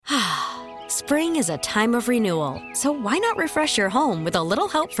Spring is a time of renewal, so why not refresh your home with a little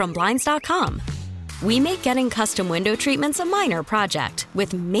help from Blinds.com? We make getting custom window treatments a minor project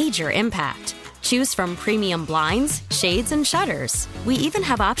with major impact. Choose from premium blinds, shades, and shutters. We even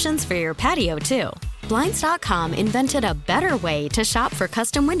have options for your patio, too. Blinds.com invented a better way to shop for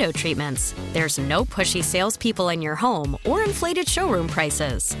custom window treatments. There's no pushy salespeople in your home or inflated showroom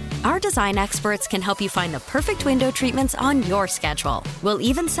prices. Our design experts can help you find the perfect window treatments on your schedule. We'll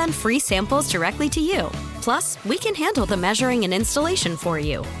even send free samples directly to you. Plus, we can handle the measuring and installation for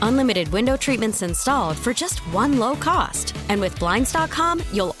you. Unlimited window treatments installed for just one low cost. And with Blinds.com,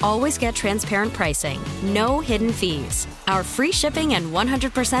 you'll always get transparent pricing. No hidden fees. Our free shipping and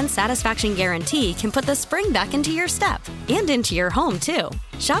 100% satisfaction guarantee can put the spring back into your step and into your home, too.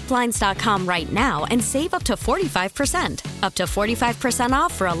 Shop Blinds.com right now and save up to 45%. Up to 45%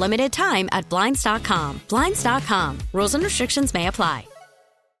 off for a limited time at Blinds.com. Blinds.com. Rules and restrictions may apply.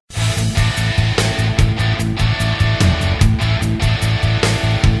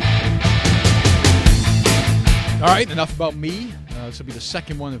 All right, enough about me. This will be the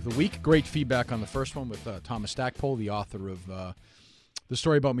second one of the week. Great feedback on the first one with Thomas Stackpole, the author of the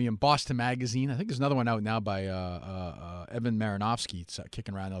story about me in Boston Magazine. I think there's another one out now by Evan Marinovsky. It's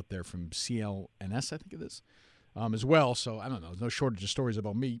kicking around out there from CLNS, I think it is, as well. So I don't know. There's no shortage of stories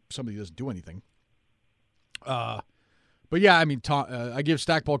about me. Somebody doesn't do anything. But yeah, I mean, I give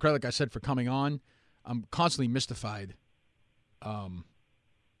Stackpole credit, like I said, for coming on. I'm constantly mystified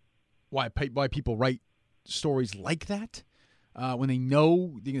why people write stories like that when they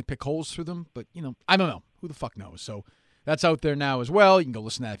know they're going to pick holes through them. But, you know, I don't know. Who the fuck knows? So that's out there now as well. You can go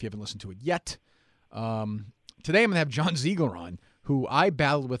listen to that if you haven't listened to it yet. Today I'm going to have John Ziegler on, who I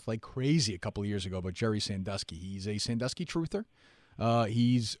battled with like crazy a couple of years ago about Jerry Sandusky. He's a Sandusky truther.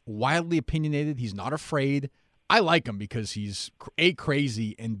 He's wildly opinionated. He's not afraid. I like him because he's A,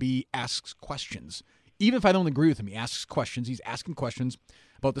 crazy, and B, asks questions. Even if I don't agree with him, he asks questions. He's asking questions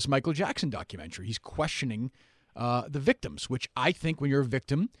about this Michael Jackson documentary. He's questioning the victims, which I think when you're a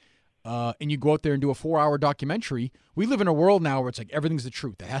victim and you go out there and do a 4-hour documentary, we live in a world now where it's like everything's the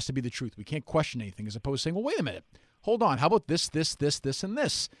truth. That has to be the truth. We can't question anything, as opposed to saying, well, wait a minute. Hold on. How about this, and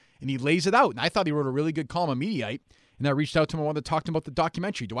this? And he lays it out. And I thought he wrote a really good column on Mediaite. And I reached out to him. I wanted to talk to him about the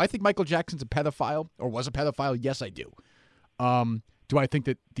documentary. Do I think Michael Jackson's a pedophile or was a pedophile? Yes, I do. Do I think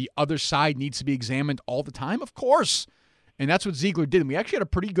that the other side needs to be examined all the time? Of course. And that's what Ziegler did. And we actually had a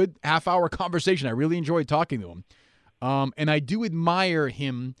pretty good half-hour conversation. I really enjoyed talking to him. And I do admire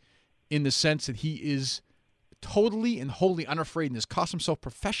him in the sense that he is totally and wholly unafraid and has cost himself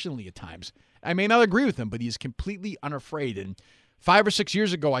professionally at times. I may not agree with him, but he is completely unafraid. And 5 or 6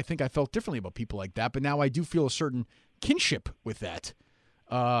 years ago, I think I felt differently about people like that. But now I do feel a certain kinship with that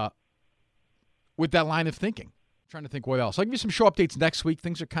line of thinking. Trying to think what else. I'll give you some show updates next week.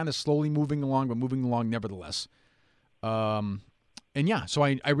 Things are kind of slowly moving along, but moving along nevertheless. And yeah, so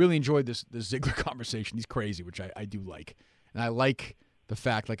I really enjoyed this Ziegler conversation. He's crazy, which I do like. And I like the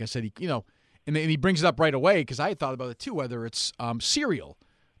fact, like I said, and he brings it up right away because I had thought about it too, whether it's Serial,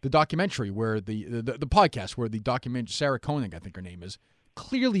 the documentary where the podcast where the documentary, Sarah Koenig, I think her name is,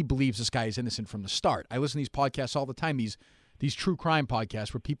 clearly believes this guy is innocent from the start. I listen to these podcasts all the time, these true crime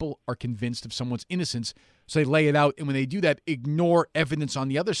podcasts where people are convinced of someone's innocence, so they lay it out, and when they do that, ignore evidence on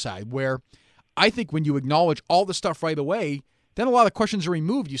the other side, where I think when you acknowledge all the stuff right away, then a lot of questions are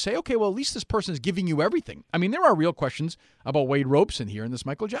removed. You say, okay, well, at least this person is giving you everything. I mean, there are real questions about Wade Robeson here in this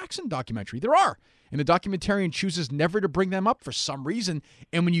Michael Jackson documentary. There are. And the documentarian chooses never to bring them up for some reason.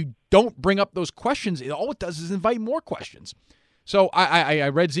 And when you don't bring up those questions, all it does is invite more questions. So I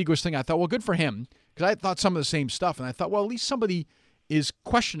read Ziegler's thing. I thought, well, good for him, because I thought some of the same stuff. And I thought, well, at least somebody is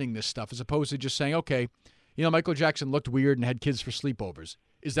questioning this stuff as opposed to just saying, okay, Michael Jackson looked weird and had kids for sleepovers.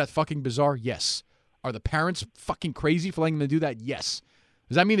 Is that fucking bizarre? Yes. Are the parents fucking crazy for letting them do that? Yes.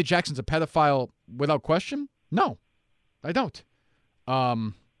 Does that mean that Jackson's a pedophile without question? No, I don't.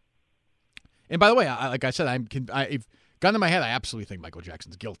 And by the way, like I said, I've gun to my head, I absolutely think Michael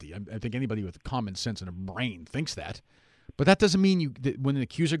Jackson's guilty. I think anybody with common sense and a brain thinks that. But that doesn't mean that when an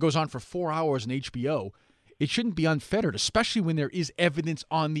accuser goes on for 4 hours on HBO, it shouldn't be unfettered, especially when there is evidence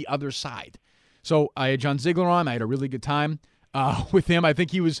on the other side. So I had John Ziegler on. I had a really good time with him. I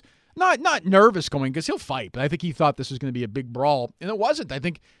think he was not nervous going because he'll fight, but I think he thought this was going to be a big brawl, and it wasn't. I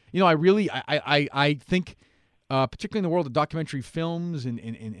think, I think, particularly in the world of documentary films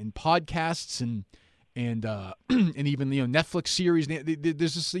and podcasts and even Netflix series, there's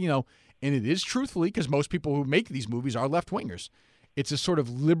this and it is truthfully because most people who make these movies are left wingers. It's a sort of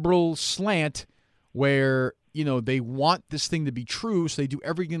liberal slant where they want this thing to be true, so they do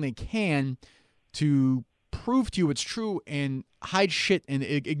everything they can to prove to you it's true and hide shit and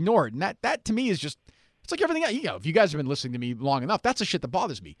ignore it. And that to me is just, it's like everything else. You know, if you guys have been listening to me long enough, that's the shit that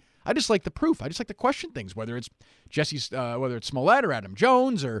bothers me. I just like the proof. I just like to question things, whether it's whether it's Smollett or Adam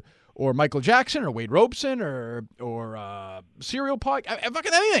Jones or Michael Jackson or Wade Robeson or Serial Pod,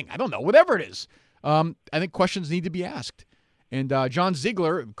 fucking anything. I don't know, whatever it is. I think questions need to be asked. And John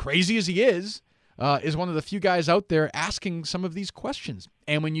Ziegler, crazy as he is one of the few guys out there asking some of these questions.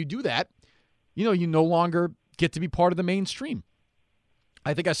 And when you do that, you know, you no longer get to be part of the mainstream.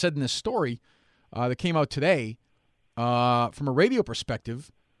 I think I said in this story that came out today, from a radio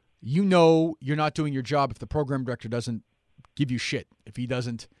perspective, you know you're not doing your job if the program director doesn't give you shit, if he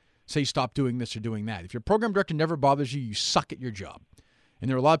doesn't say stop doing this or doing that. If your program director never bothers you, you suck at your job. And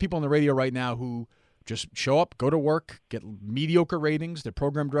there are a lot of people on the radio right now who just show up, go to work, get mediocre ratings. Their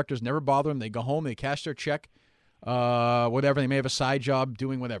program directors never bother them. They go home, they cash their check, whatever. They may have a side job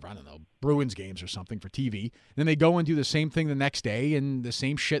doing whatever, I don't know, Bruins games or something for TV. Then they go and do the same thing the next day and the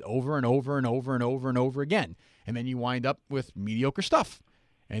same shit over and over and over and over and over again. And then you wind up with mediocre stuff.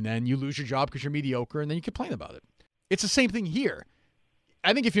 And then you lose your job because you're mediocre, and then you complain about it. It's the same thing here.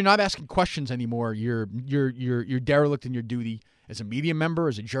 I think if you're not asking questions anymore, you're derelict in your duty as a media member,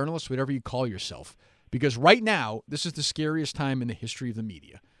 as a journalist, whatever you call yourself. Because right now, this is the scariest time in the history of the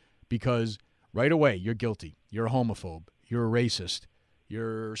media. Because right away, you're guilty. You're a homophobe. You're a racist.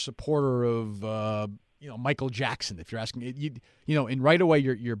 You're a supporter of Michael Jackson. If you're asking, and right away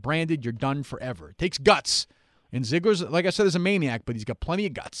you're branded. You're done forever. It takes guts. And Ziegler's, like I said, is a maniac, but he's got plenty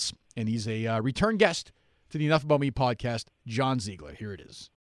of guts. And he's a return guest to the Enough About Me podcast, John Ziegler. Here it is.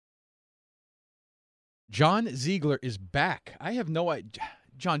 John Ziegler is back. I have no idea.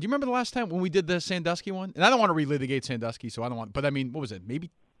 John, do you remember the last time when we did the Sandusky one? And I don't want to relitigate Sandusky, so I don't want. But I mean, what was it? Maybe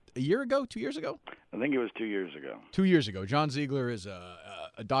a year ago? 2 years ago? I think it was 2 years ago. 2 years ago. John Ziegler is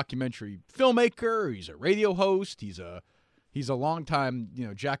a documentary filmmaker. He's a radio host. He's a longtime,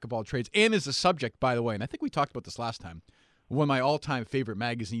 jack of all trades, and is the subject, by the way, and I think we talked about this last time, one of my all-time favorite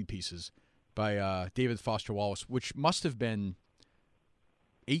magazine pieces by David Foster Wallace, which must have been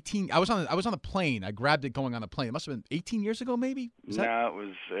 18. I was on the plane. I grabbed it going on the plane. It must have been 18 years ago, maybe? It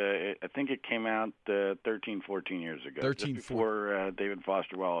was. I think it came out 13, 14 years ago. 13, just before David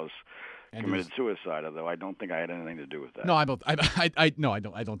Foster Wallace committed suicide. Although I don't think I had anything to do with that. No, I don't.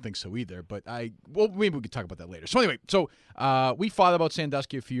 I don't think so either. But maybe we could talk about that later. So anyway, we thought about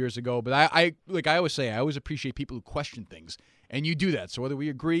Sandusky a few years ago. But I always say, I always appreciate people who question things, and you do that. So whether we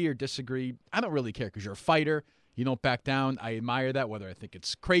agree or disagree, I don't really care because you're a fighter. You don't back down. I admire that, whether I think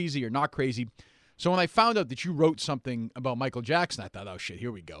it's crazy or not crazy. So when I found out that you wrote something about Michael Jackson, I thought, oh, shit,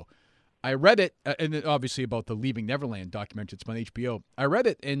 here we go. I read it, and then obviously about the Leaving Neverland documentary. It's on HBO. I read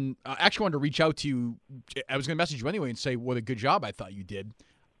it, and I actually wanted to reach out to you. I was going to message you anyway and say what a good job I thought you did.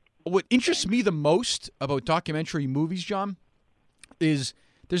 What interests me the most about documentary movies, John, is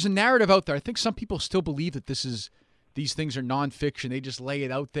there's a narrative out there. I think some people still believe that these things are nonfiction. They just lay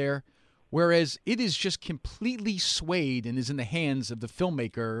it out there. Whereas it is just completely swayed and is in the hands of the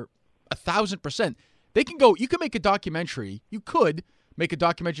filmmaker 1,000%. They can go, you can make a documentary. You could make a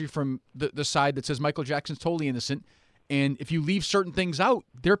documentary from the side that says Michael Jackson's totally innocent. And if you leave certain things out,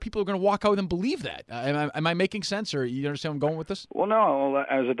 there are people who are going to walk out and believe that. Am I making sense, or you understand where I'm going with this? Well, no.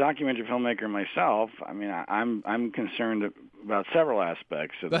 As a documentary filmmaker myself, I mean, I'm concerned about several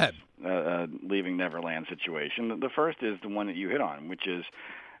aspects of this Leaving Neverland situation. The first is the one that you hit on, which is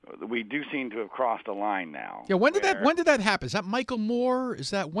we do seem to have crossed a line now. Yeah, when did that happen? Is that Michael Moore?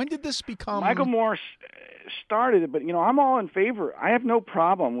 When did this become? Michael Moore started it, but I'm all in favor. I have no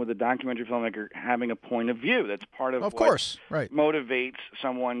problem with a documentary filmmaker having a point of view. That's part of course, right. Motivates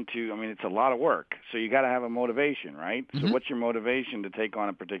someone to. I mean, it's a lot of work, so you got to have a motivation, right? Mm-hmm. So, what's your motivation to take on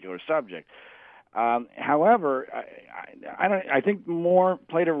a particular subject? However, I think Moore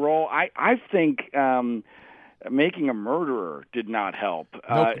played a role. I think. Making a Murderer did not help.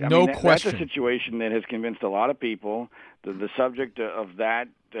 No question. That's a situation that has convinced a lot of people that the subject of that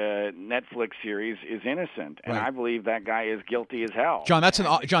Netflix series is innocent, and I believe that guy is guilty as hell. John, that's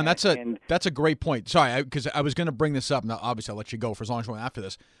a great point. Sorry, because I was going to bring this up. Now, obviously, I'll let you go for as long as you want after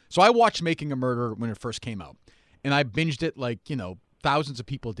this. So I watched Making a Murderer when it first came out, and I binged it like thousands of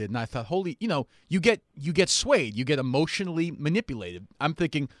people did, and I thought, you get swayed, you get emotionally manipulated. I'm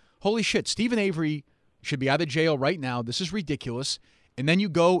thinking, holy shit, Stephen Avery should be out of jail right now. This is ridiculous. And then you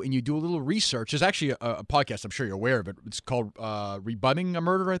go and you do a little research. There's actually a podcast, I'm sure you're aware of it. It's called Rebutting a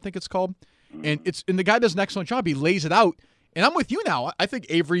Murder, I think it's called. And the guy does an excellent job. He lays it out. And I'm with you now. I think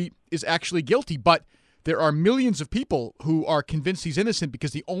Avery is actually guilty, but there are millions of people who are convinced he's innocent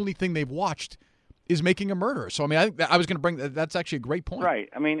because the only thing they've watched is making a murderer. So, I mean, I was going to bring that's actually a great point. Right.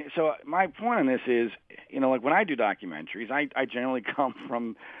 I mean, so my point on this is, like when I do documentaries, I generally come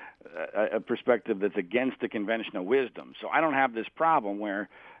from a perspective that's against the conventional wisdom. So I don't have this problem where,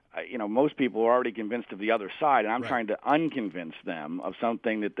 most people are already convinced of the other side, and I'm trying to unconvince them of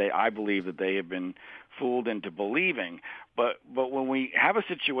something that I believe that they have been fooled into believing. But when we have a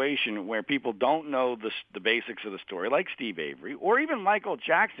situation where people don't know the basics of the story, like Steve Avery or even Michael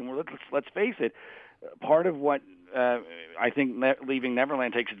Jackson, where let's face it, part of what I think Leaving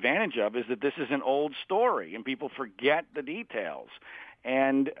Neverland takes advantage of is that this is an old story, and people forget the details,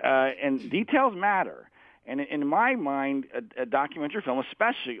 and details matter. And in my mind, a documentary film,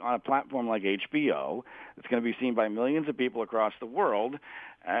 especially on a platform like HBO, that's going to be seen by millions of people across the world,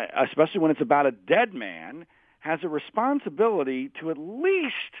 especially when it's about a dead man, has a responsibility to at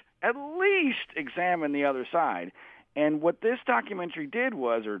least examine the other side. And what this documentary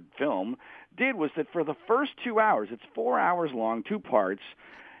film did was that for the first 2 hours, it's 4 hours long, 2 parts,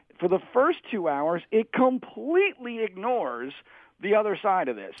 for the first 2 hours, it completely ignores the other side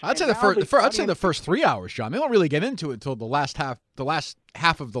of this. I'd say the first 3 hours, John. They don't really get into it until the last half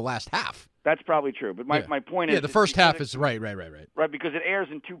of the last half. That's probably true, but my point is... the first half is right. Right, because it airs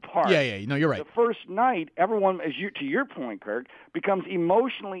in 2 parts. Yeah, no, you're right. The first night, everyone, to your point, Kirk, becomes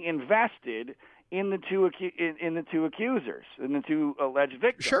emotionally invested in the two accusers, in the 2 alleged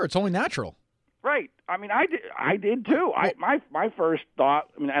victims. Sure, it's only natural. Right. I mean, I did too. My first thought,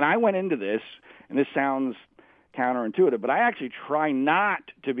 and I went into this, and this sounds counterintuitive, but I actually try not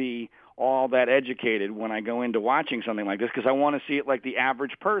to be all that educated when I go into watching something like this because I want to see it like the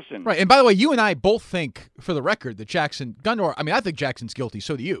average person. Right. And by the way, you and I both think, for the record, that I think Jackson's guilty.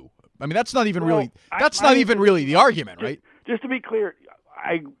 So do you. I mean, that's not even really the argument, right? Just to be clear,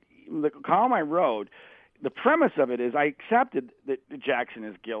 the column I wrote, the premise of it is I accepted that Jackson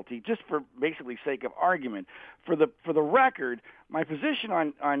is guilty just for basically sake of argument. For the record, my position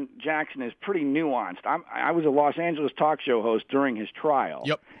on Jackson is pretty nuanced. I was a Los Angeles talk show host during his trial,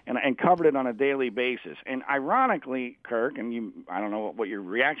 and covered it on a daily basis. And ironically, Kirk, and I don't know what your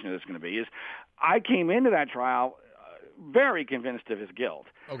reaction to this is going to be, is I came into that trial very convinced of his guilt.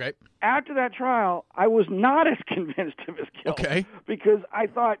 Okay. After that trial, I was not as convinced of his guilt. Okay. Because I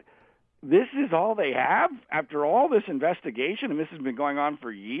thought, this is all they have after all this investigation, and this has been going on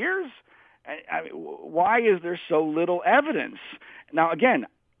for years? I mean, why is there so little evidence? Now, again,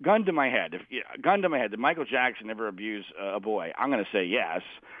 gun to my head, did Michael Jackson ever abuse a boy? I'm going to say yes.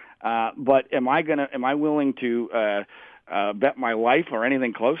 But am I willing to bet my life or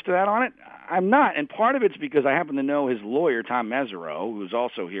anything close to that on it? I'm not. And part of it's because I happen to know his lawyer, Tom Mesereau, who's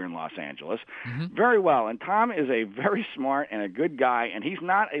also here in Los Angeles, very well. And Tom is a very smart and a good guy, and he's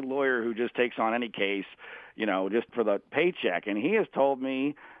not a lawyer who just takes on any case, just for the paycheck. And he has told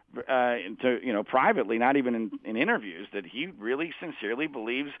me privately, not even in interviews, that he really sincerely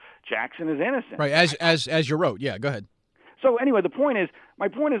believes Jackson is innocent. Right, as you wrote. Yeah, go ahead. So anyway, my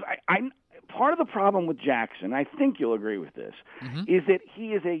point is, part of the problem with Jackson, I think you'll agree with this, is that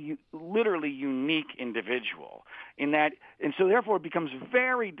he is a literally unique individual in that, and so therefore it becomes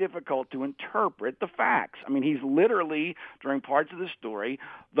very difficult to interpret the facts. I mean, he's literally, during parts of the story,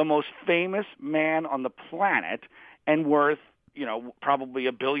 the most famous man on the planet and worth, probably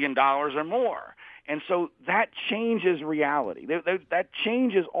 $1 billion or more. And so that changes reality. That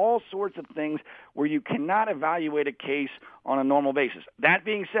changes all sorts of things where you cannot evaluate a case on a normal basis. That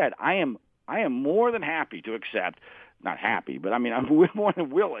being said, I am more than happy to accept, not happy, but I'm more than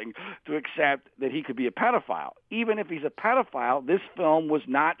willing to accept that he could be a pedophile. Even if he's a pedophile, this film was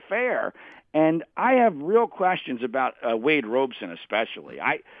not fair. And I have real questions about Wade Robson especially.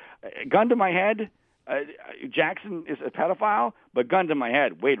 Gun to my head, Jackson is a pedophile, but gun to my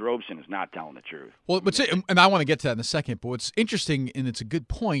head, Wade Robson is not telling the truth. Well, and I want to get to that in a second, but what's interesting, and it's a good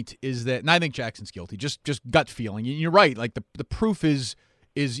point, is that, and I think Jackson's guilty, just gut feeling. And you're right, like the proof is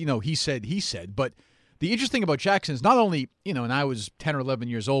he said, but the interesting thing about Jackson is not only, and I was 10 or 11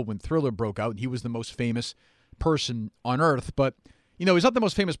 years old when Thriller broke out, and he was the most famous person on earth, but, he's not the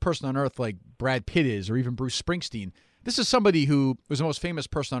most famous person on earth like Brad Pitt is, or even Bruce Springsteen. This is somebody who was the most famous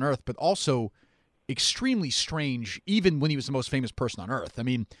person on earth, but also extremely strange, even when he was the most famous person on earth. I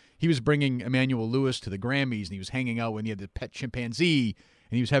mean, he was bringing Emmanuel Lewis to the Grammys, and he was hanging out when he had the pet chimpanzee,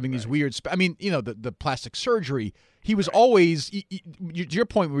 and he was having these weird, the plastic surgery. He was always, to your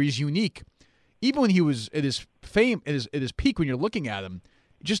point where he's unique, even when he was at his fame, at his peak, when you're looking at him,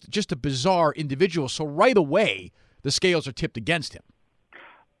 just a bizarre individual. So right away, the scales are tipped against him.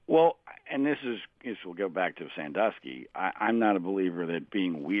 Well, and this will go back to Sandusky. I'm not a believer that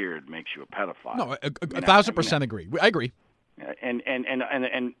being weird makes you a pedophile. No, 1,000% agree. I agree.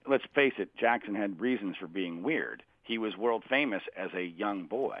 And let's face it, Jackson had reasons for being weird. He was world famous as a young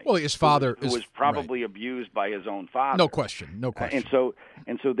boy. Well, his father who was probably abused by his own father. No question.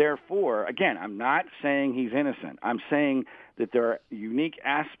 And so therefore, again, I'm not saying he's innocent. I'm saying that there are unique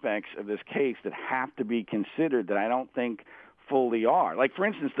aspects of this case that have to be considered that I don't think fully are. Like, for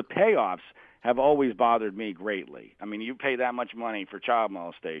instance, the payoffs have always bothered me greatly. I mean, you pay that much money for child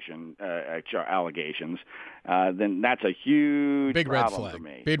molestation allegations, then that's a huge big problem red flag. for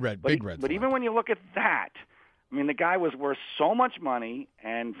me. Big red flag. But even when you look at that, I mean, the guy was worth so much money,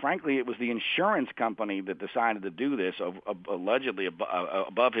 and frankly, it was the insurance company that decided to do this, allegedly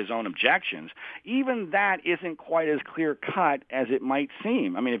above his own objections. Even that isn't quite as clear-cut as it might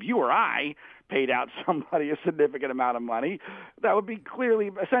seem. I mean, if you or I paid out somebody a significant amount of money, that would be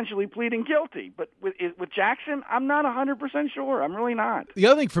essentially pleading guilty. But with Jackson, I'm not 100% sure. I'm really not. The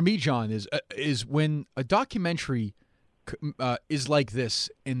other thing for me, John, is when a documentary is like this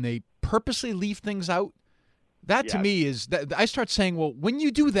and they purposely leave things out. That to me is that I start saying, well, when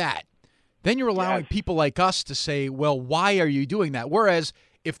you do that, then you're allowing people like us to say, well, why are you doing that? Whereas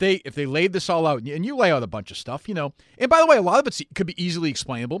if they laid this all out and you lay out a bunch of stuff, and by the way, a lot of it could be easily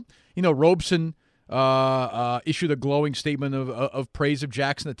explainable. Robeson issued a glowing statement of praise of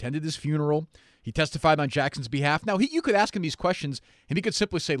Jackson, attended his funeral. He testified on Jackson's behalf. Now, you could ask him these questions, and he could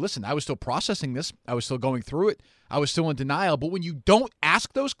simply say, listen, I was still processing this. I was still going through it. I was still in denial. But when you don't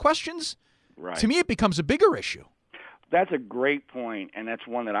ask those questions, to me, it becomes a bigger issue. That's a great point, and that's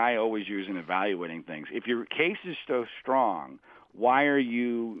one that I always use in evaluating things. If your case is so strong, why are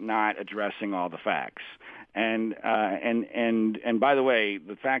you not addressing all the facts? And by the way,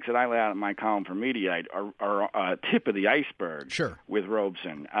 the facts that I lay out in my column for Mediaite are a tip of the iceberg with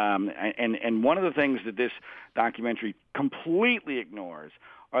Robeson. And one of the things that this documentary completely ignores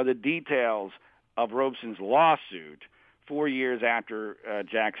are the details of Robeson's lawsuit 4 years after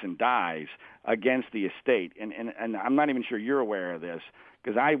Jackson dies against the estate. And I'm not even sure you're aware of this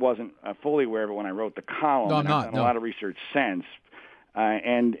because I wasn't fully aware of it when I wrote the column. No, I'm not. I've done a lot of research since.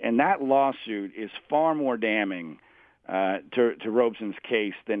 And that lawsuit is far more damning to Robeson's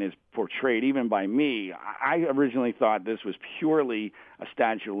case than is portrayed even by me. I originally thought this was purely a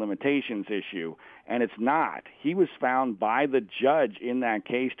statute of limitations issue, and it's not. He was found by the judge in that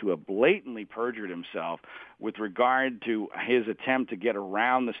case to have blatantly perjured himself with regard to his attempt to get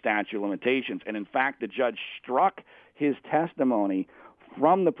around the statute of limitations. And in fact, the judge struck his testimony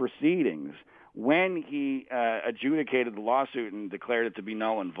from the proceedings when he adjudicated the lawsuit and declared it to be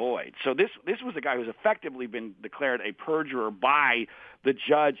null and void. So this was a guy who's effectively been declared a perjurer by the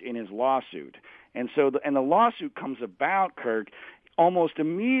judge in his lawsuit. And so the lawsuit comes about, Kirk, almost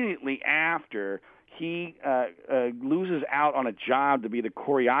immediately after he loses out on a job to be the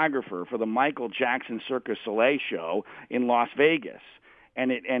choreographer for the Michael Jackson Cirque du Soleil show in Las Vegas. And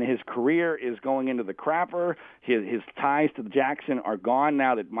his career is going into the crapper. His ties to Jackson are gone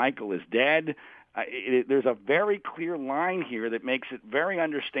now that Michael is dead. There's a very clear line here that makes it very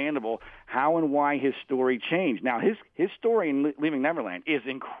understandable how and why his story changed. Now, his story in Leaving Neverland is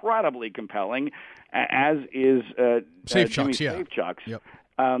incredibly compelling, as is Safechuck's. Safechuck's. Yep.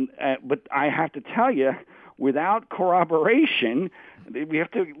 But I have to tell you, without corroboration, we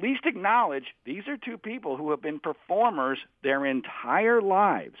have to at least acknowledge these are two people who have been performers their entire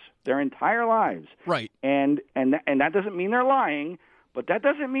lives. Right. And that doesn't mean they're lying, but that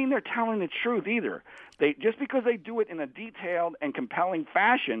doesn't mean they're telling the truth either. Just because they do it in a detailed and compelling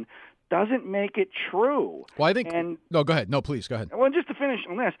fashion doesn't make it true. Well, I think. No, go ahead. No, please go ahead. Well, just to finish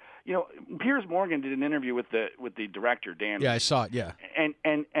on this, Piers Morgan did an interview with the director Dan. Yeah, I saw it. Yeah.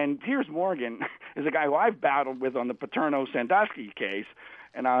 And Piers Morgan is a guy who I've battled with on the Paterno-Sandusky case,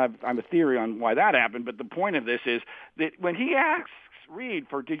 and I have a theory on why that happened. But the point of this is that when he asks Reed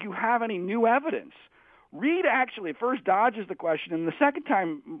did you have any new evidence? Reed actually first dodges the question, and the second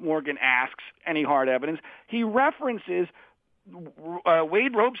time Morgan asks any hard evidence, he references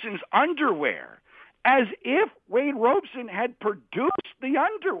Wade Robeson's underwear, as if Wade Robeson had produced the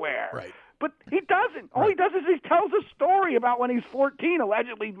underwear. Right. But he doesn't. All he does is he tells a story about when he's 14.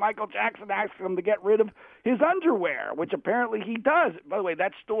 Allegedly, Michael Jackson asked him to get rid of his underwear, which apparently he does. By the way,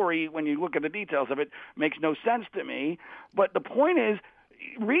 that story, when you look at the details of it, makes no sense to me. But the point is,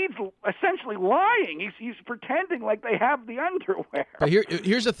 Reed's essentially lying. He's pretending like they have the underwear. But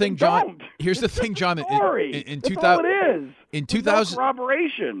here's the thing, John. Here's the thing, John. That's all it is. In 2000,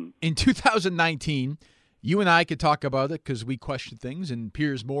 corroboration. In 2019, you and I could talk about it because we question things, and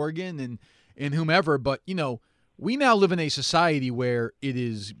Piers Morgan and whomever. But we now live in a society where it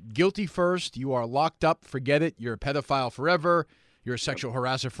is guilty first. You are locked up. Forget it. You're a pedophile forever. You're a sexual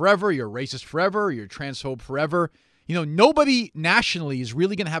harasser forever. You're a racist forever. You're a transphobe forever. Nobody nationally is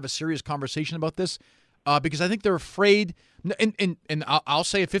really going to have a serious conversation about this because I think they're afraid. And I'll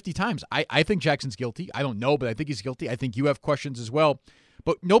say it 50 times. I think Jackson's guilty. I don't know, but I think he's guilty. I think you have questions as well.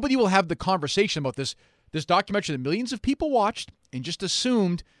 But nobody will have the conversation about this documentary that millions of people watched and just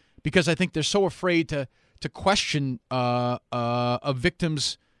assumed, because I think they're so afraid to question a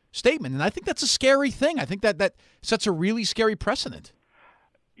victim's statement. And I think that's a scary thing. I think that sets a really scary precedent.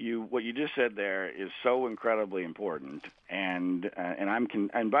 What you just said there is so incredibly important, and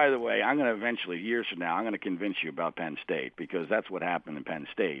by the way, I'm going to eventually, years from now, I'm going to convince you about Penn State, because that's what happened in Penn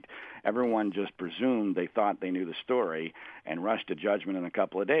State. Everyone just presumed they thought they knew the story and rushed to judgment in a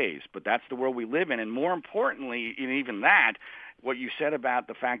couple of days. But that's the world we live in, and more importantly, even that, what you said about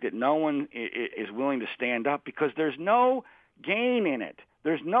the fact that no one is willing to stand up because there's no gain in it.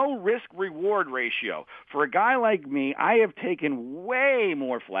 There's no risk-reward ratio. For a guy like me, I have taken way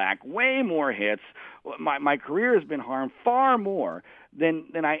more flack, way more hits. My career has been harmed far more than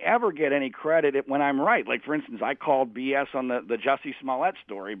I ever get any credit when I'm right. Like, for instance, I called BS on the Jussie Smollett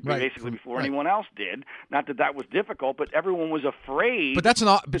story basically before anyone else did. Not that was difficult, but everyone was afraid. But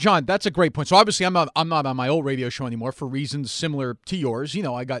John, that's a great point. So obviously, I'm not on my old radio show anymore for reasons similar to yours.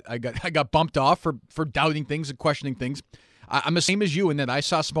 I got bumped off for doubting things and questioning things. I'm the same as you in that I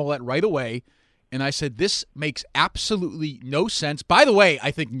saw Smollett right away, and I said, this makes absolutely no sense. By the way,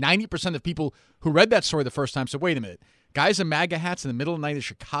 I think 90% of people who read that story the first time said, wait a minute, guys in MAGA hats in the middle of the night in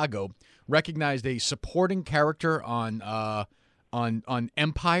Chicago recognized a supporting character on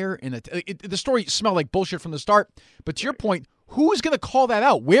Empire. And the story smelled like bullshit from the start. But to your point, who is going to call that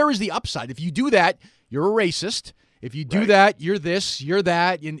out? Where is the upside? If you do that, you're a racist. If you do that, you're this, you're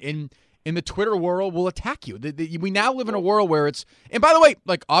that, in the Twitter world will attack you. We now live in a world where it's, and by the way,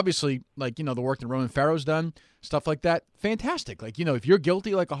 like obviously, like, the work that Ronan Farrow's done, stuff like that, fantastic. Like, if you're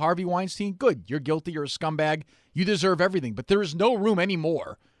guilty like a Harvey Weinstein, good. You're guilty, you're a scumbag, you deserve everything. But there is no room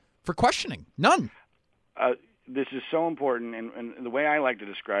anymore for questioning. None. This is so important, and the way I like to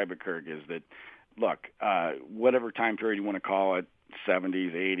describe it, Kirk, is that, look, whatever time period you want to call it,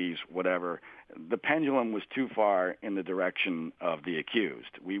 70s, 80s, whatever, the pendulum was too far in the direction of the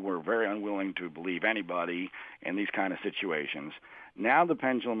accused. We were very unwilling to believe anybody in these kind of situations. Now the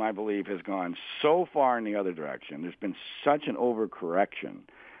pendulum, I believe, has gone so far in the other direction. There's been such an overcorrection.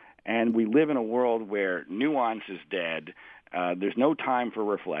 And we live in a world where nuance is dead. There's no time for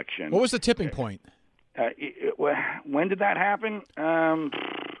reflection. What was the tipping point? When did that happen?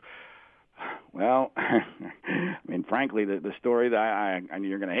 Well, I mean, frankly, the story that I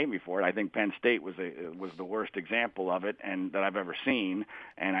you're going to hate me for it. I think Penn State was the worst example of it, and that I've ever seen.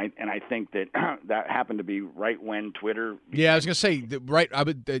 And I think that that happened to be right when Twitter. Yeah, I was going to say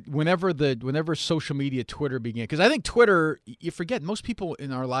whenever social media, Twitter began, because I think Twitter. You forget most people in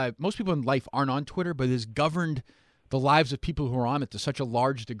life aren't on Twitter, but it has governed the lives of people who are on it to such a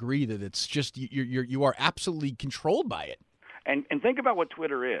large degree that it's just you are absolutely controlled by it. And think about what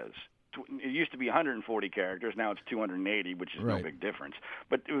Twitter is. It used to be 140 characters. Now it's 280, which is no big difference.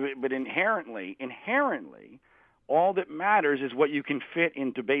 But inherently, all that matters is what you can fit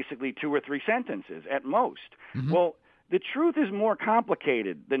into basically 2 or 3 sentences at most. Mm-hmm. Well, the truth is more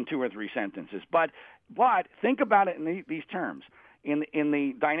complicated than 2 or 3 sentences. But think about it in these terms. In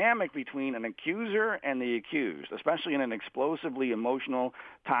the dynamic between an accuser and the accused, especially in an explosively emotional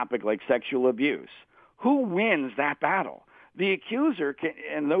topic like sexual abuse, who wins that battle? The accuser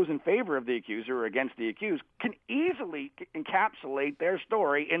and those in favor of the accuser or against the accused can easily encapsulate their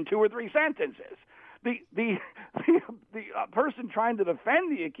story in 2 or 3 sentences. The person trying to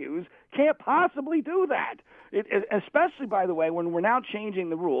defend the accused can't possibly do that. Especially, by the way, when we're now changing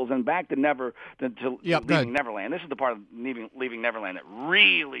the rules and back to Leaving Neverland. This is the part of Leaving Neverland that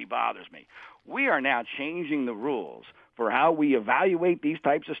really bothers me. We are now changing the rules for how we evaluate these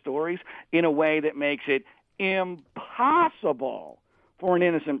types of stories in a way that makes it impossible for an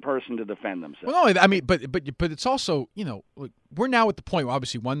innocent person to defend themselves. Well, no, I mean, but it's also, we're now at the point where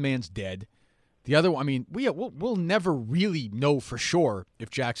obviously one man's dead. The other one, I mean, we'll never really know for sure if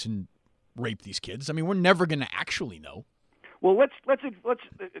Jackson raped these kids. I mean, we're never going to actually know. Well, let's take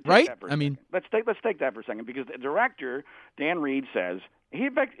right? That for a second. Let's take that for a second, because the director, Dan Reed, says he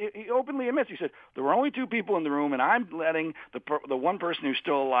openly admits, he said, there were only 2 people in the room, and I'm letting the one person who's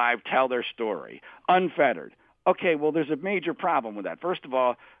still alive tell their story, unfettered. Okay, well, there's a major problem with that. First of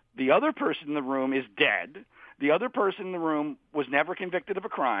all, the other person in the room is dead. The other person in the room was never convicted of a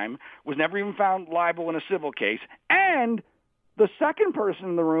crime, was never even found liable in a civil case, and the second person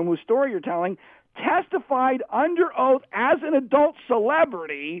in the room whose story you're telling testified under oath as an adult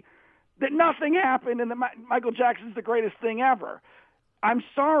celebrity that nothing happened and that Michael Jackson's the greatest thing ever. I'm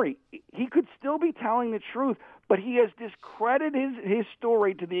sorry. He could still be telling the truth, but he has discredited his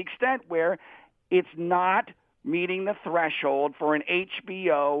story to the extent where it's not meeting the threshold for an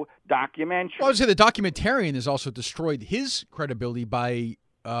HBO documentary. Well, I would say the documentarian has also destroyed his credibility by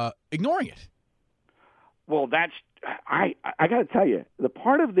ignoring it. Well, I got to tell you, the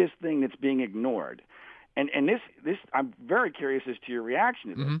part of this thing that's being ignored, and this I'm very curious as to your reaction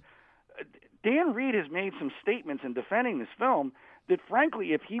to this. Mm-hmm. Dan Reed has made some statements in defending this film that,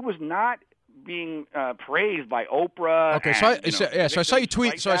 frankly, if he was not being praised by Oprah, okay, and, so I saw you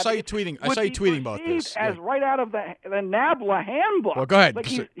tweet. Like so I saw you tweeting. I saw you tweeting about this. As right out of the NABLA handbook. Well, go ahead. Like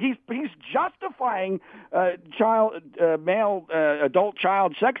he's justifying adult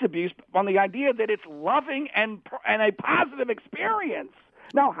child sex abuse on the idea that it's loving and a positive experience.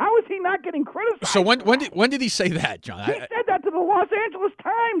 Now, how is he not getting criticized? So when did he say that, John? He said that to the Los Angeles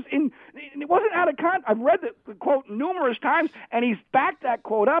Times. It wasn't out of context. I've read the quote numerous times, and he's backed that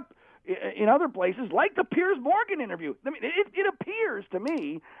quote up in other places, like the Piers Morgan interview. I mean, it appears to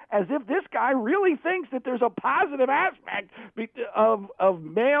me as if this guy really thinks that there's a positive aspect of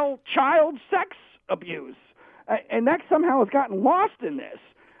male child sex abuse, and that somehow has gotten lost in this.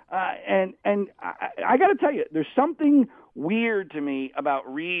 And I got to tell you, there's something weird to me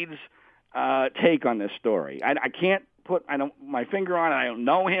about Reed's take on this story. I can't put my finger on it. I don't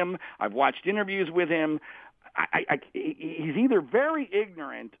know him. I've watched interviews with him. He's either very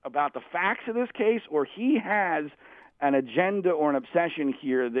ignorant about the facts of this case, or he has an agenda or an obsession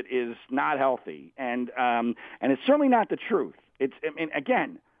here that is not healthy, and it's certainly not the truth.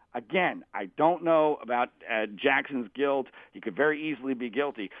 Again, I don't know about Jackson's guilt. He could very easily be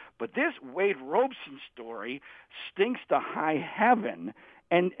guilty, but this Wade Robeson story stinks to high heaven.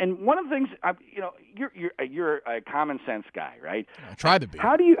 And one of the things, you're a common sense guy, right? I try to be.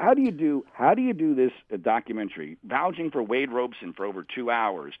 How do you do this documentary, vouching for Wade Robeson for over 2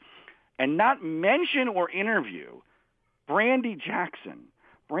 hours, and not mention or interview Brandy Jackson?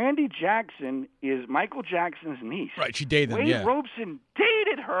 Brandy Jackson is Michael Jackson's niece. Right, she dated him. Wade Yeah. Robeson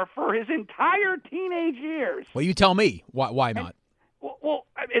dated her for his entire teenage years. Well, you tell me why not?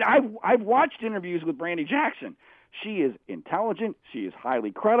 I've watched interviews with Brandy Jackson. She is intelligent, she is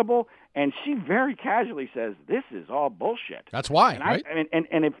highly credible, and she very casually says, "This is all bullshit." That's why, right?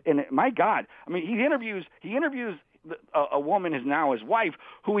 My God, I mean, he interviews a woman who's now his wife,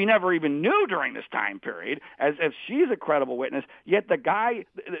 who he never even knew during this time period, as if she's a credible witness. Yet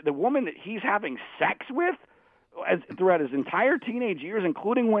the woman that he's having sex with, throughout his entire teenage years,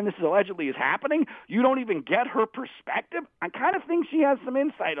 including when this allegedly is happening, you don't even get her perspective. I kind of think she has some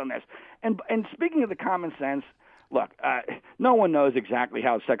insight on this. And speaking of the common sense. Look, no one knows exactly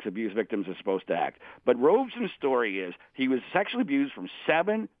how sex abuse victims are supposed to act, but Robeson's story is he was sexually abused from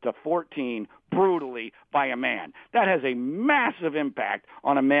 7 to 14 brutally by a man. That has a massive impact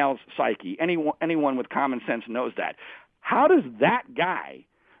on a male's psyche. Anyone with common sense knows that. How does that guy,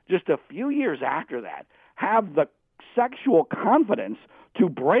 just a few years after that, have the sexual confidence to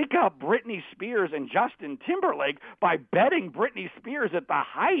break up Britney Spears and Justin Timberlake by betting Britney Spears at the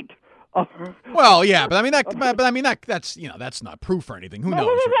height? Well, yeah, but that's not proof or anything. Who knows?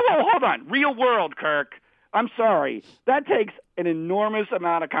 Whoa, hold on. Real world, Kirk. I'm sorry. That takes an enormous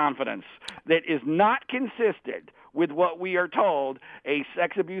amount of confidence that is not consistent with what we are told a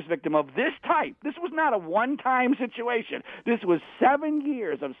sex abuse victim of this type. This was not a one-time situation. This was 7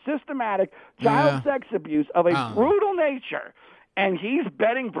 years of systematic child sex abuse of a brutal nature, and he's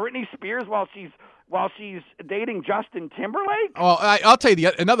betting Britney Spears while she's dating Justin Timberlake? Well, I'll tell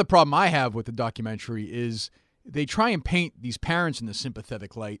you, another problem I have with the documentary is they try and paint these parents in the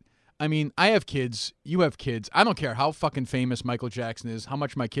sympathetic light. I mean, I have kids. You have kids. I don't care how fucking famous Michael Jackson is, how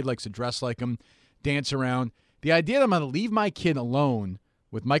much my kid likes to dress like him, dance around. The idea that I'm going to leave my kid alone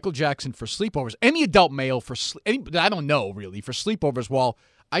with Michael Jackson for sleepovers, any adult male I don't know really, for sleepovers while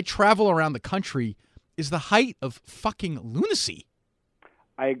I travel around the country is the height of fucking lunacy.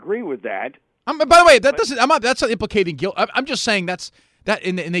 I agree with that. By the way, that's not implicating guilt. I'm just saying that,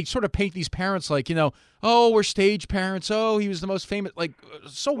 and they sort of paint these parents like, we're stage parents. Oh, he was the most famous. Like,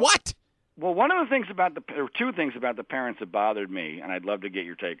 so what? Well, two things about the parents that bothered me, and I'd love to get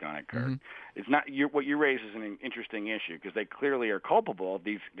your take on it, Kurt. Mm-hmm. It's not what you raise is an interesting issue because they clearly are culpable if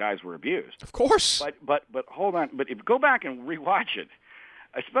these guys were abused. Of course. But hold on. But if you go back and rewatch it,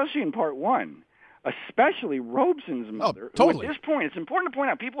 especially in part one. Especially Robeson's mother. Totally. At this point, it's important to point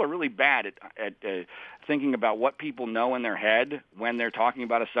out people are really bad at thinking about what people know in their head when they're talking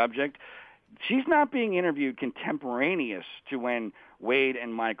about a subject. She's not being interviewed contemporaneous to when Wade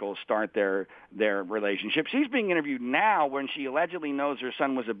and Michael start their relationship. She's being interviewed now when she allegedly knows her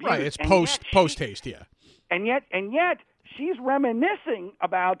son was abused. Right, it's post haste, yeah. And yet she's reminiscing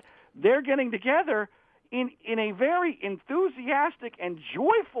about their getting together in a very enthusiastic and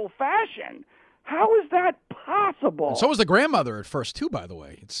joyful fashion. How is that possible? And so was the grandmother at first, too, by the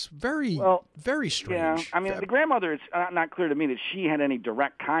way. It's very strange. Yeah, I mean, the grandmother, it's not clear to me that she had any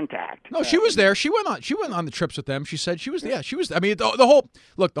direct contact. No, she was there. She went on the trips with them. She said she was there. She was. I mean, the whole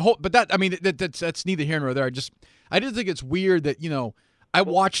but that, I mean, that's neither here nor there. I just think it's weird that, I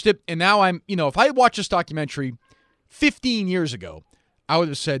watched it, and now I'm, if I had watched this documentary 15 years ago, I would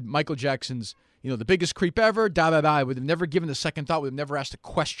have said Michael Jackson's, the biggest creep ever, da-da-da. I would have never given a second thought, would have never asked a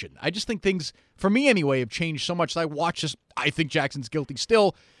question. I just think things, for me anyway, have changed so much that I watch this. I think Jackson's guilty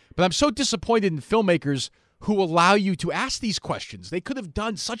still, but I'm so disappointed in filmmakers who allow you to ask these questions. They could have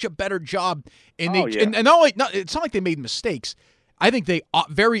done such a better job. And it's not like they made mistakes. I think they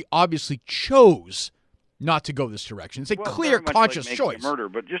very obviously chose not to go this direction. It's a clear, conscious choice. Murder,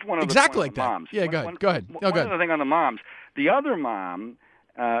 but just one of exactly the moms. Yeah, go ahead. One other thing on the moms. The other mom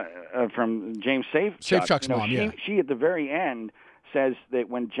from James Safechuck's mom, she at the very end says that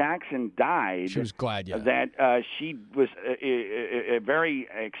when Jackson died, she was glad, that she was very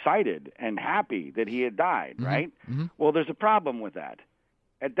excited and happy that he had died, right? Mm-hmm. Well, there's a problem with that.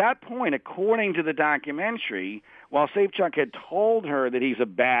 At that point, according to the documentary, while Safechuck had told her that he's a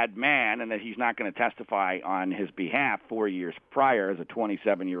bad man and that he's not going to testify on his behalf 4 years prior as a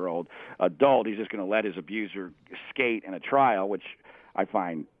 27-year-old adult, he's just going to let his abuser skate in a trial, which I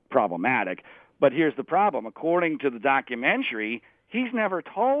find problematic. But here's the problem. According to the documentary, he's never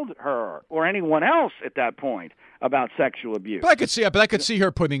told her or anyone else at that point about sexual abuse. But I could see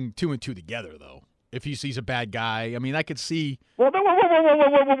her putting two and two together, though. If he sees a bad guy, I mean, I could see. Well,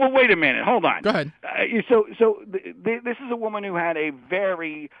 wait a minute. Hold on. Go ahead. This is a woman who had a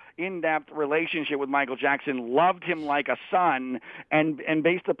very in-depth relationship with Michael Jackson, loved him like a son, and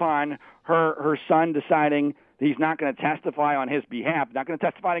based upon her son deciding he's not going to testify on his behalf, not going to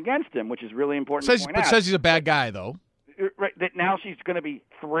testify against him, which is really important to point out. Says he's a bad guy, though. Right, that now she's going to be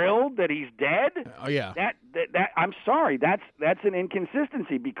thrilled that he's dead. Oh yeah. That I'm sorry. That's an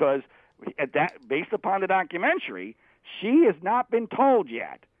inconsistency because. Based upon the documentary, she has not been told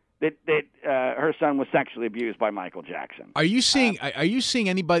yet that her son was sexually abused by Michael Jackson. Are you seeing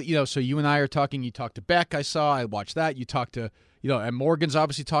anybody? So you and I are talking. You talked to Beck. I watched that. You talked to and Morgan's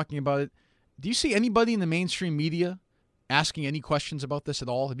obviously talking about it. Do you see anybody in the mainstream media asking any questions about this at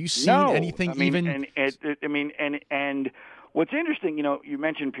all? Have you seen anything even? And what's interesting, you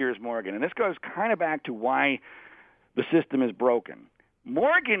mentioned Piers Morgan, and this goes kind of back to why the system is broken.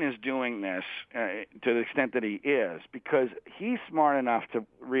 Morgan is doing this to the extent that he is because he's smart enough to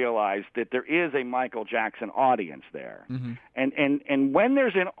realize that there is a Michael Jackson audience there. Mm-hmm. And when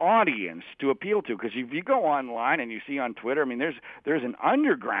there's an audience to appeal to, because if you go online and you see on Twitter, I mean, there's an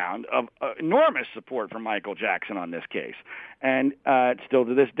underground of enormous support for Michael Jackson on this case, and still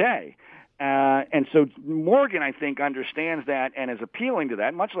to this day. And so Morgan, I think, understands that and is appealing to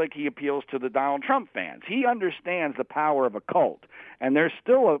that, much like he appeals to the Donald Trump fans. He understands the power of a cult, and there's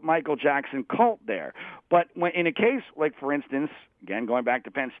still a Michael Jackson cult there. But when, in a case like, for instance, again, going back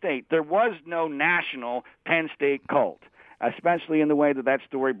to Penn State, there was no national Penn State cult, especially in the way that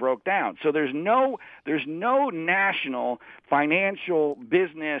story broke down. So there's no national financial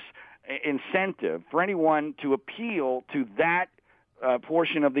business incentive for anyone to appeal to that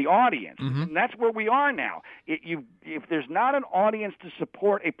portion of the audience. Mm-hmm. And that's where we are now. If there's not an audience to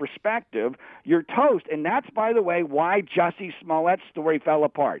support a perspective, you're toast. And that's, by the way, why Jussie Smollett's story fell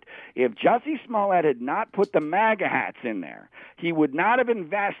apart. If Jussie Smollett had not put the MAGA hats in there, he would not have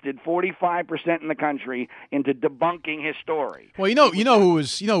invested 45% in the country into debunking his story. Well, who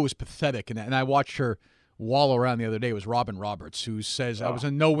was pathetic, and I watched her wallow around the other day, was Robin Roberts, who says, I was in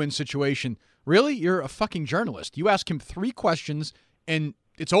a no-win situation. Really? You're a fucking journalist. You ask him 3 questions, and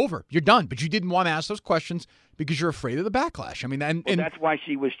it's over. You're done. But you didn't want to ask those questions because you're afraid of the backlash. I mean, and that's why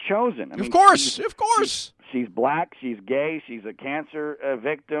she was chosen. Of course. She's black. She's gay. She's a cancer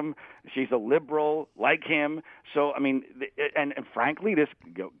victim. She's a liberal like him. So, I mean, and frankly, let's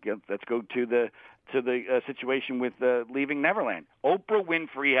go to the situation with Leaving Neverland. Oprah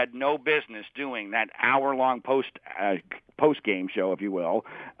Winfrey had no business doing that hour-long post-game show, if you will,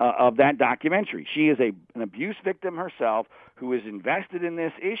 of that documentary. She is an abuse victim herself who is invested in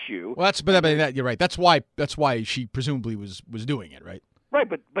this issue. Well, you're right. That's why she presumably was doing it, right? Right,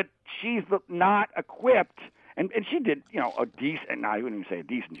 but she's not equipped. And she did, a decent, I wouldn't even say a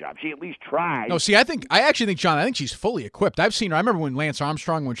decent job. She at least tried. No, see, I actually think, John, I think she's fully equipped. I've seen her. I remember when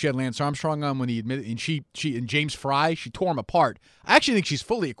she had Lance Armstrong on, when he admitted, and she and James Fry, she tore him apart. I actually think she's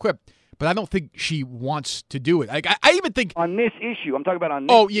fully equipped, but I don't think she wants to do it. I even think. On this issue, I'm talking about on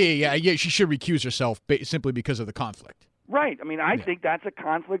this issue. Yeah, she should recuse herself simply because of the conflict. Right. I mean, I think that's a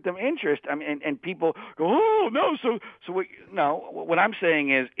conflict of interest. I mean, and people go, oh, no. No, what I'm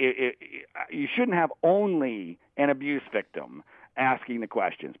saying is you shouldn't have only an abuse victim asking the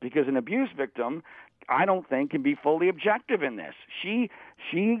questions, because an abuse victim, I don't think, can be fully objective in this. She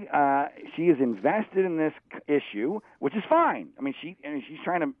is invested in this issue, which is fine. I mean, she's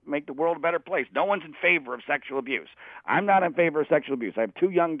trying to make the world a better place. No one's in favor of sexual abuse. I'm not in favor of sexual abuse. I have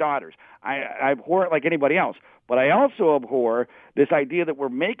 2 young daughters. I abhor it like anybody else. But I also abhor this idea that we're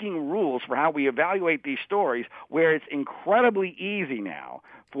making rules for how we evaluate these stories, where it's incredibly easy now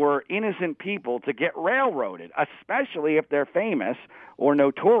for innocent people to get railroaded, especially if they're famous or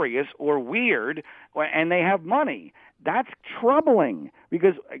notorious or weird and they have money. That's troubling,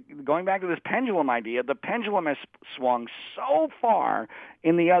 because going back to this pendulum idea, the pendulum has swung so far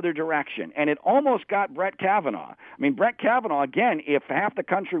in the other direction, and it almost got Brett Kavanaugh. I mean, Brett Kavanaugh, again, if half the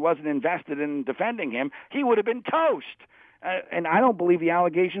country wasn't invested in defending him, he would have been toast. And I don't believe the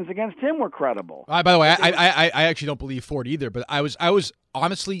allegations against him were credible. By the way, I actually don't believe Ford either, but I was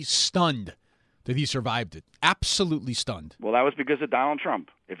honestly stunned that he survived it. Absolutely stunned. Well, that was because of Donald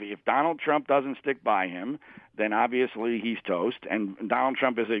Trump. If Donald Trump doesn't stick by him, then obviously he's toast. And Donald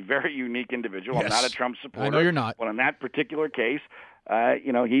Trump is a very unique individual. Yes. I'm not a Trump supporter. I know you're not. But in that particular case,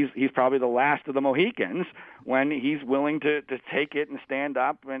 he's probably the last of the Mohicans when he's willing to take it and stand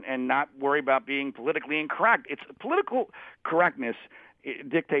up and not worry about being politically incorrect. It's political correctness. It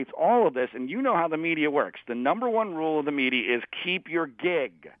dictates all of this, and you know how the media works. The number one rule of the media is keep your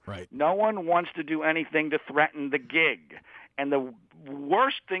gig. Right. No one wants to do anything to threaten the gig. And the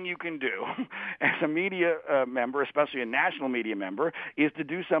worst thing you can do as a media member, especially a national media member, is to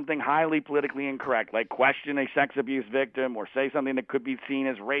do something highly politically incorrect, like question a sex abuse victim or say something that could be seen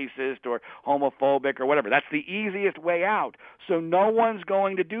as racist or homophobic or whatever. That's the easiest way out. So no one's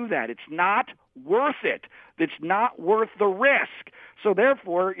going to do that. It's not worth it. It's not worth the risk. So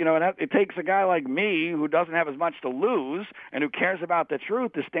therefore, it takes a guy like me who doesn't have as much to lose and who cares about the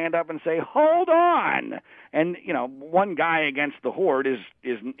truth to stand up and say, hold on. And, one guy against the horde is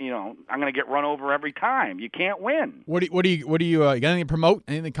I'm going to get run over every time. You can't win. What do you got anything to promote?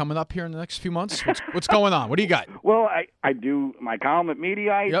 Anything coming up here in the next few months? What's going on? What do you got? Well, I do my column at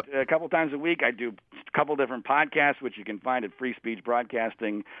Mediaite Yep. a couple times a week. I do a couple different podcasts, which you can find at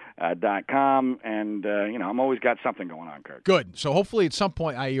freespeechbroadcasting.com. And, I'm always got something going on, Kirk. Good. So hopefully at some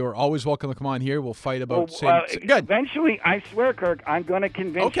point you're always welcome to come on here. We'll fight about good. Eventually, I swear, Kirk, I'm going to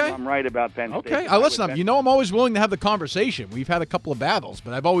convince you I'm right about Penn State. Okay. Listen up. I'm always willing to have the conversation. We've had a couple of battles,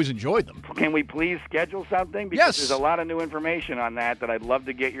 but I've always enjoyed them. Can we please schedule something? Because yes. There's a lot of new information on that I'd love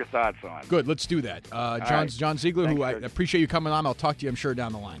to get your thoughts on. Good. Let's do that. John Ziegler, Thanks, who I Kirk. appreciate you coming on. I'll talk to you, I'm sure,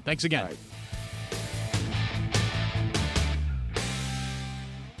 down the line. Thanks again. Right.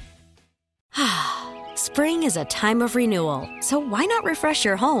 Spring is a time of renewal, so why not refresh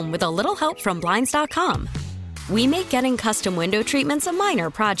your home with a little help from Blinds.com? We make getting custom window treatments a minor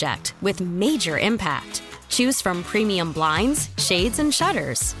project with major impact. Choose from premium blinds, shades, and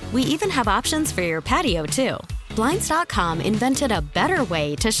shutters. We even have options for your patio, too. Blinds.com invented a better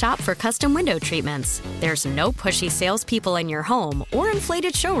way to shop for custom window treatments. There's no pushy salespeople in your home or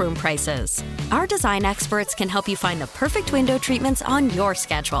inflated showroom prices. Our design experts can help you find the perfect window treatments on your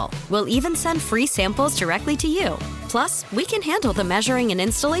schedule. We'll even send free samples directly to you. Plus, we can handle the measuring and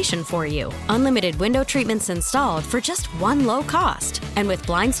installation for you. Unlimited window treatments installed for just one low cost. And with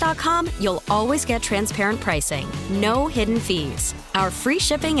Blinds.com, you'll always get transparent pricing. No hidden fees. Our free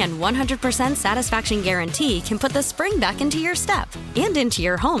shipping and 100% satisfaction guarantee can put the spring back into your step and into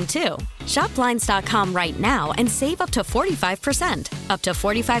your home, too. Shop Blinds.com right now and save up to 45%. Up to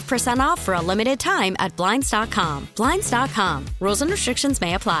 45% off for a limited time at Blinds.com. Blinds.com. Rules and restrictions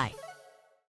may apply.